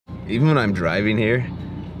even when I'm driving here,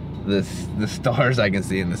 the stars I can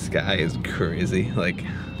see in the sky is crazy. Like,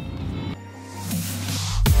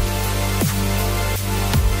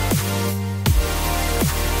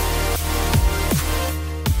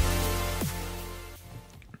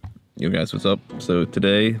 yo guys, what's up? So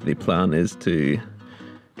today the plan is to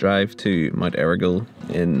drive to Mount Errigal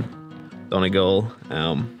in Donegal.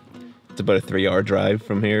 It's about a 3-hour drive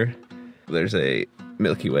from here. There's a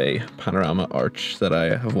Milky Way Panorama arch that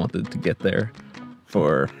I have wanted to get there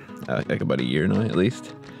for like about a year now at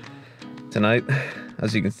least. Tonight,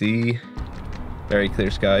 as you can see, very clear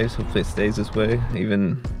skies. Hopefully it stays this way.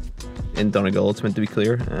 Even in Donegal it's meant to be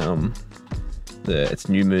clear. It's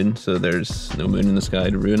new moon, so there's no moon in the sky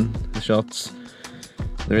to ruin the shots.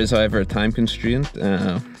 There is, however, a time constraint.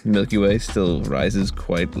 Milky Way still rises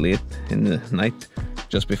quite late in the night,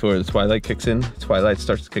 just before the twilight kicks in. Twilight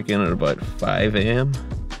starts to kick in at about 5 AM.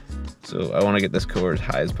 So I want to get this core as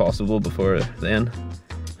high as possible before then.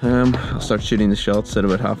 I'll start shooting the shots at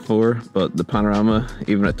about 4:30, but the panorama,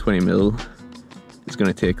 even at 20mm, is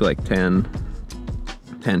going to take like 10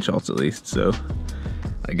 shots at least. So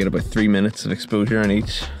I get about 3 minutes of exposure on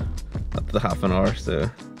each up to the half an hour, so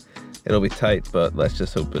it'll be tight, but let's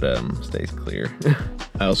just hope it stays clear.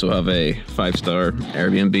 I also have a 5-star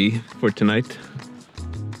Airbnb for tonight.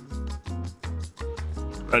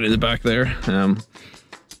 Right in the back there.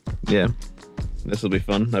 Yeah, this will be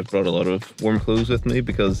fun. I've brought a lot of warm clothes with me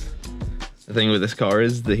because the thing with this car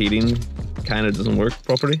is the heating kind of doesn't work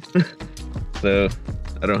properly. So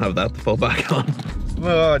I don't have that to fall back on.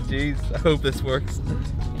 Oh jeez, I hope this works.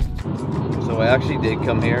 So I actually did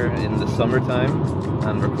come here in the summertime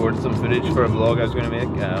and record some footage for a vlog I was going to make,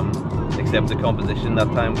 except the composition that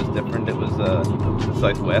time was different. It was the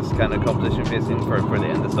southwest kind of composition facing for the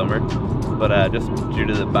end of summer, but just due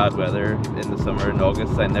to the bad weather in the summer in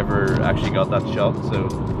August, I never actually got that shot, so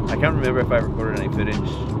I can't remember if I recorded any footage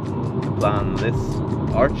to plan this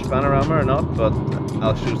arch panorama or not, but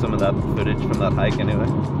I'll show some of that footage from that hike anyway.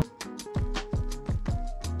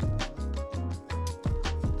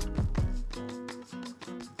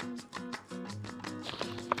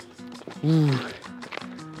 Ooh.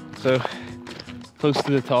 So close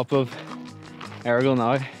to the top of Errigal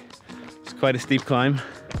now. It's quite a steep climb,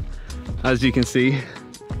 as you can see.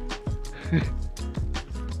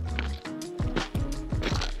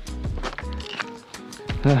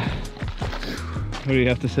 What do you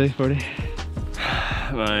have to say, Forty?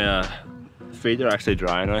 My feet are actually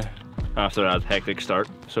dry now after that hectic start,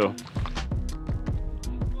 so.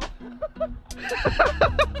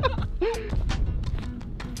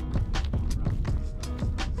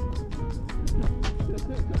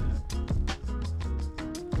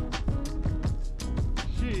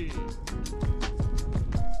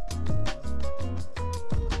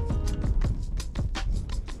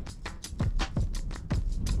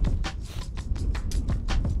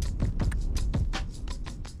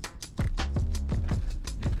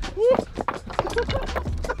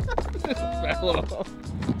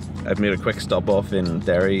 I've made a quick stop off in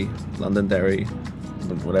Derry, London Derry,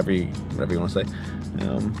 whatever you want to say,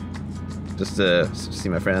 just to see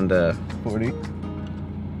my friend 40.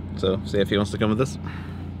 So see if he wants to come with us.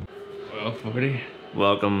 Well, 40.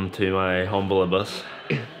 Welcome to my humble abyss.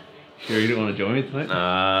 Sure you don't want to join me tonight?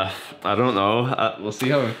 I don't know. We'll see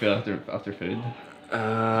how I feel after food.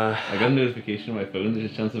 I got a notification on my phone. There's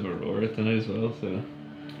a chance of Aurora tonight as well, so.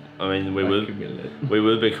 I mean, we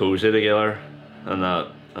will be cozy together and that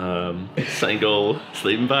single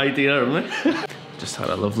sleeping bag together, haven't we? Just had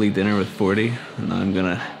a lovely dinner with 40, and now I'm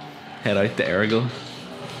gonna head out to Errigal.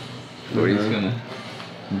 40's gonna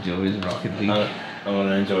enjoy his rocket league. I want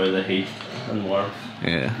to enjoy the heat and warmth.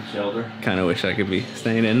 Yeah. And shelter. Kind of wish I could be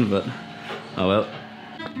staying in, but oh well.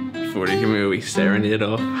 40, give me a wee serenade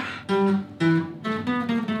off.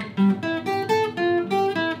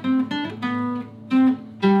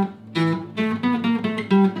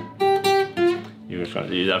 Trying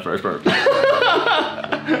to use that first part.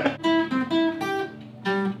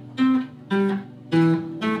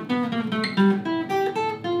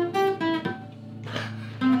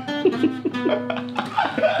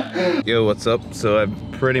 Yo, what's up? So I'm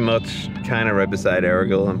pretty much kind of right beside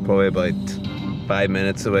Errigal. I'm probably about 5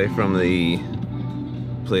 minutes away from the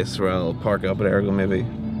place where I'll park up at Errigal maybe,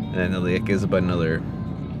 and then the lake is about another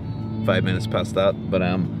 5 minutes past that. But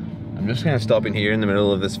I'm just kind of stopping here in the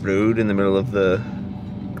middle of this road, in the middle of the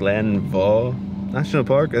Glenvaw National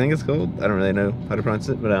Park, I think it's called. I don't really know how to pronounce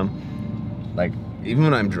it, but like even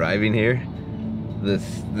when I'm driving here, the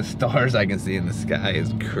stars I can see in the sky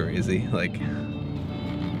is crazy. Like,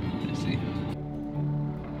 let's see.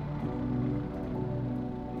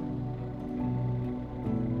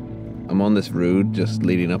 I'm on this road just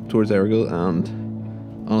leading up towards Errigal, and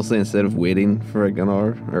honestly, instead of waiting for like an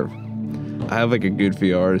hour, or I have like a good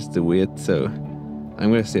few hours to wait, so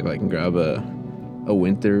I'm gonna see if I can grab a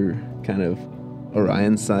winter kind of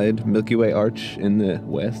Orion side Milky Way arch in the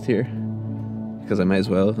west here, because I might as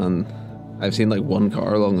well. And I've seen like one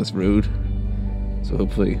car along this road, so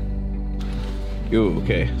hopefully.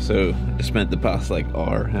 Okay, so I spent the past like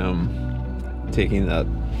hour taking that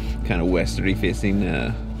kind of westerly facing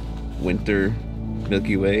winter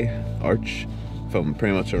Milky Way arch from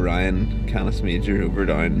pretty much Orion, Canis Major, over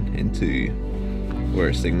down into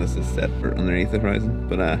where Cygnus is set for underneath the horizon.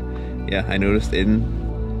 But yeah, I noticed in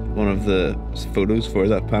one of the photos for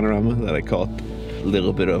that panorama that I caught a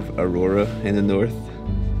little bit of aurora in the north.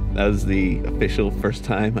 That was the official first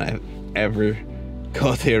time I've ever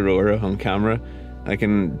caught the aurora on camera. I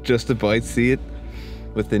can just about see it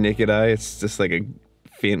with the naked eye. It's just like a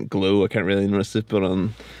faint glow. I can't really notice it, but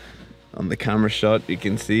on the camera shot you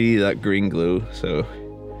can see that green glow. So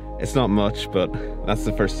it's not much, but that's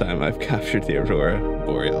the first time I've captured the aurora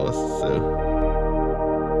borealis. So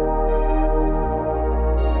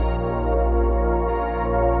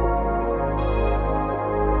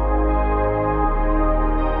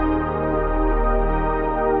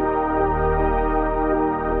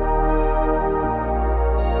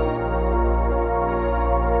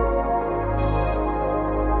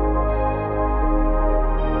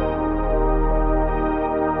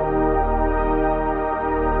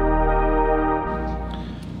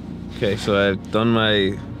okay, so I've done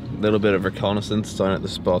my little bit of reconnaissance down at the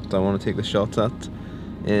spot I want to take the shots at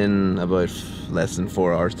in about less than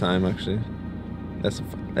 4 hours time, actually. Less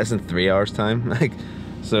than 3 hours time. Like,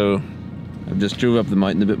 so I've just drove up the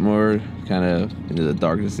mountain a bit more, kind of into the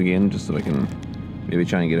darkness again, just so I can maybe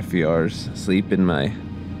try and get a few hours sleep in my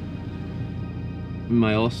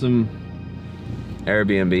awesome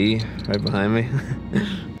Airbnb right behind me.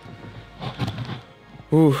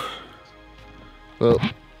 Whew. Well,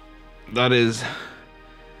 that is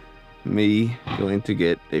me going to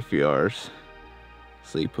get a few hours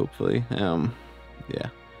sleep, hopefully. Yeah.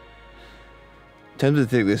 Tempted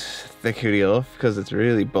to take this thick hoodie off because it's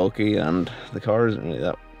really bulky and the car isn't really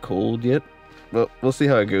that cold yet. But we'll see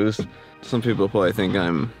how it goes. Some people probably think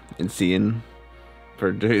I'm insane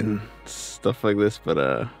for doing stuff like this,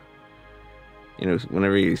 but you know,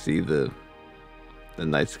 whenever you see the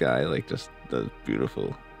night sky, like just the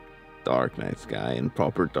beautiful dark night sky and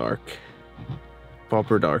proper dark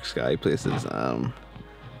sky places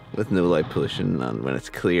with no light pollution, and when it's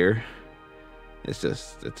clear,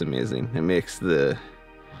 it's amazing. It makes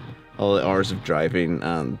all the hours of driving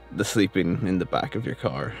and the sleeping in the back of your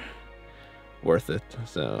car worth it.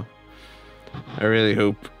 So I really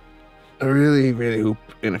hope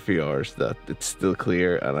in a few hours that it's still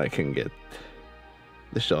clear and I can get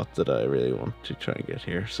the shot that I really want to try and get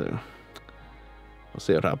here. So we'll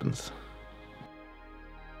see what happens.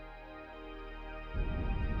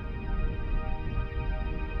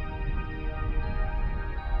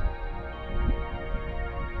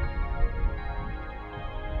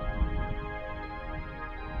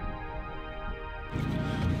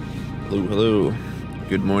 Hello,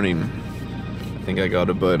 good morning. I think I got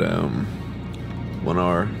about 1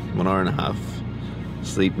 hour and a half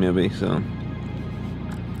sleep maybe, so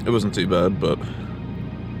it wasn't too bad, but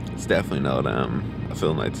it's definitely not a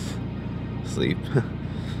full night's sleep.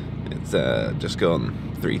 It's just gone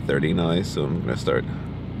 3:30 now, so I'm gonna start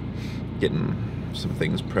getting some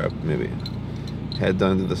things prepped, maybe head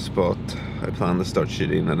down to the spot. I plan to start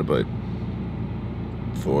shooting at about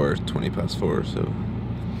 20 past 4, so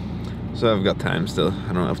I've got time still.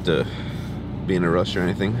 I don't have to be in a rush or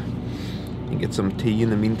anything. And get some tea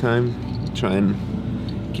in the meantime, try and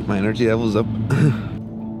keep my energy levels up.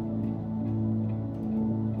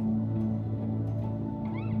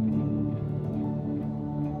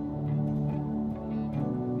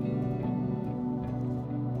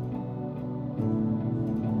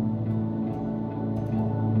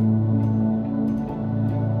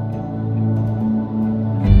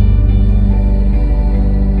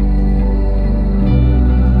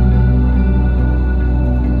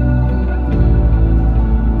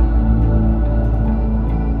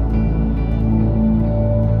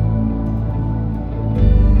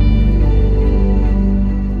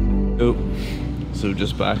 So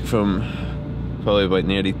just back from probably about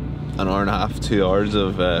nearly an hour and a half, 2 hours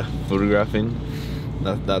of photographing.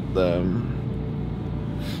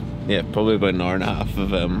 Yeah, probably about an hour and a half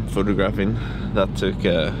of photographing. That took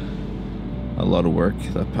a lot of work,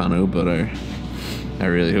 that pano, but I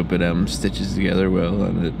really hope it stitches together well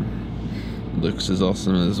and it looks as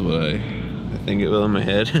awesome as what I think it will in my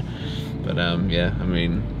head. But yeah, I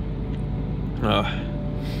mean,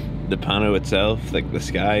 The pano itself, like the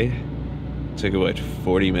sky, took about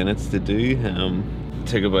 40 minutes to do.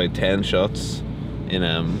 Took about 10 shots in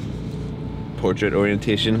portrait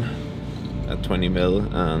orientation at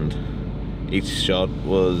 20mm, and each shot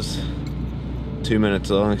was 2 minutes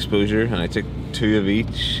long exposure, and I took 2 of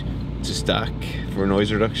each to stack for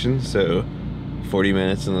noise reduction, so 40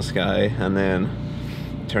 minutes in the sky, and then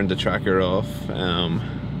turned the tracker off.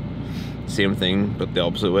 Same thing but the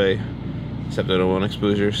opposite way, except I don't want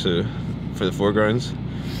exposure, so for the foregrounds.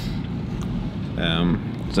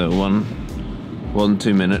 So one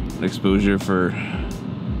 2 minute exposure for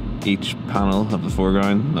each panel of the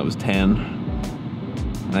foreground. That was 10.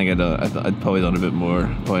 I think I'd probably done a bit more,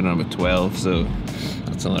 probably done about 12, so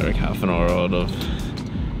that's another like half an hour odd of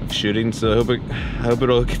shooting, so I hope it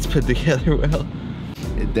all gets put together well.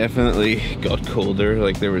 It definitely got colder,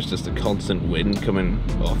 like there was just a constant wind coming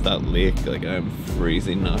off that lake, like I'm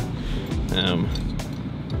freezing now.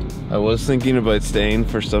 I was thinking about staying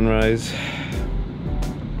for sunrise,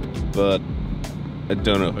 but I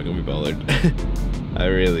don't know if I can be bothered. I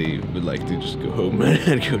really would like to just go home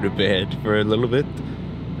and go to bed for a little bit.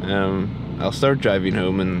 I'll start driving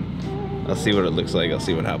home and I'll see what it looks like, I'll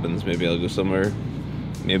see what happens. Maybe I'll go somewhere,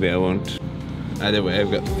 maybe I won't. Either way, I've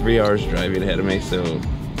got 3 hours driving ahead of me, so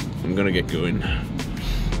I'm gonna get going.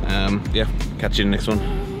 Yeah, catch you in the next one.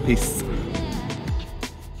 Peace.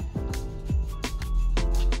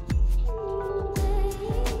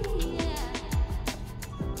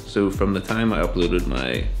 So from the time I uploaded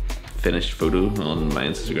my finished photo on my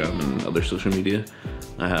Instagram and other social media,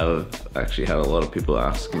 I have actually had a lot of people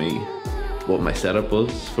ask me what my setup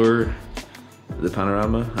was for the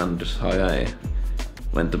Panorama and just how I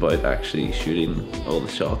went about actually shooting all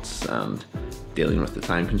the shots and dealing with the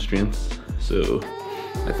time constraints. So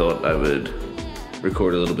I thought I would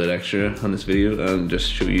record a little bit extra on this video and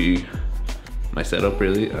just show you my setup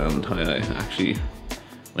really and how I actually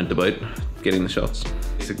went about getting the shots.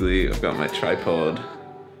 Basically, I've got my tripod,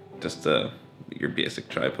 just your basic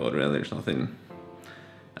tripod really, there's nothing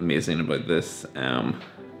amazing about this. And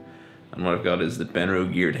what I've got is the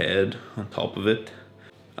Benro geared head on top of it.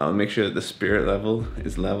 I'll make sure that the spirit level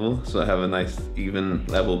is level, so I have a nice even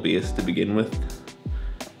level base to begin with,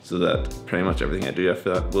 so that pretty much everything I do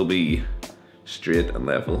after that will be straight and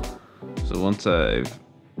level. So once I've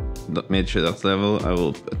made sure that's level, I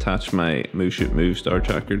will attach my Move Shoot Move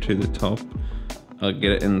Startracker to the top. I'll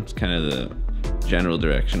get it in kind of the general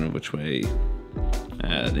direction of which way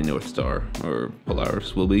the North Star or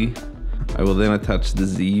Polaris will be. I will then attach the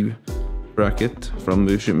Z bracket from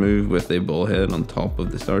Move Shoot Move with a ball head on top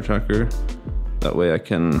of the Startracker. That way I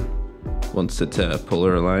can, once it's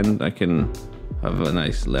polar aligned, I can have a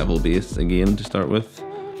nice level base again to start with.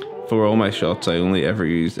 For all my shots, I only ever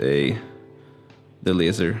use the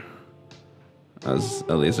laser as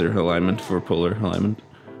a laser alignment for polar alignment.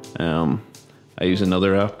 I use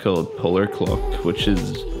another app called Polar Clock, which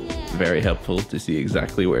is very helpful to see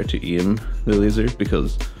exactly where to aim the laser,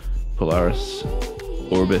 because Polaris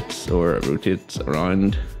orbits or rotates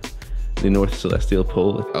around the North Celestial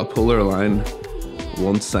Pole. I'll polar align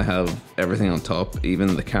once I have everything on top,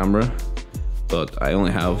 even the camera, but I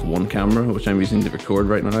only have one camera which I'm using to record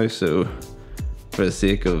right now, so for the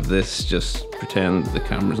sake of this, just pretend the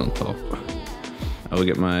camera's on top. I will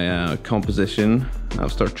get my composition, I'll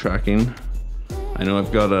start tracking. I know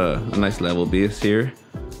I've got a nice level base here,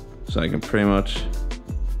 so I can pretty much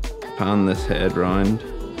pan this head round,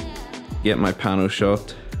 get my pano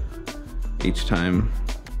shot each time,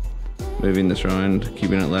 moving this round,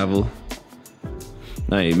 keeping it level.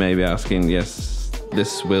 Now you may be asking, yes,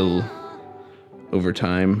 this will over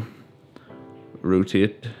time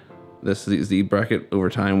rotate. This Z bracket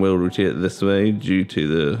over time will rotate this way due to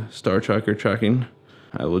the Startracker tracking.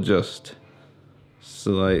 I will just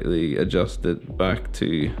slightly adjust it back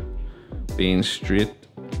to being straight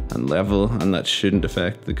and level, and that shouldn't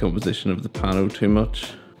affect the composition of the pano too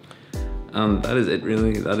much. And that is it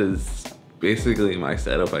really. That is basically my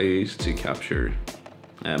setup I use to capture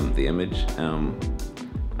the image.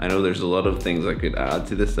 I know there's a lot of things I could add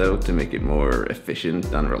to this setup to make it more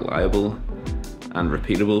efficient and reliable and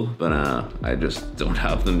repeatable, but I just don't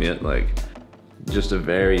have them yet. Like, just a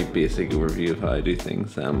very basic overview of how I do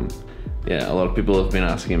things. Yeah, a lot of people have been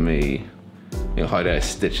asking me, you know, how do I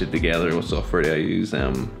stitch it together? What software do I use?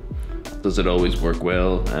 Does it always work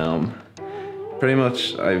well? Pretty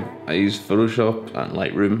much, I use Photoshop and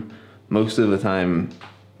Lightroom. Most of the time,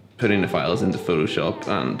 putting the files into Photoshop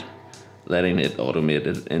and letting it automate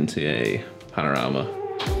it into a Panorama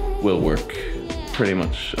will work pretty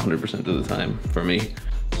much 100% of the time for me.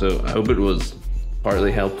 So I hope it was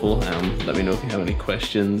partly helpful. Let me know if you have any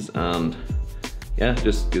questions, and yeah,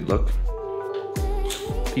 just good luck.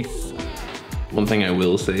 Peace. One thing I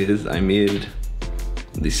will say is I made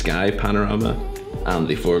the sky panorama and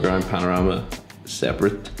the foreground panorama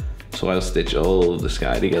separate. So I'll stitch all of the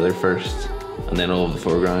sky together first, and then all of the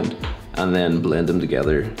foreground, and then blend them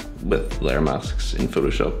together with layer masks in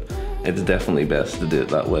Photoshop. It's definitely best to do it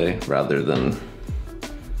that way rather than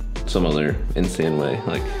some other insane way.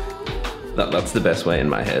 Like that's the best way in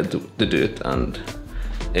my head to do it, and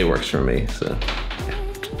it works for me. So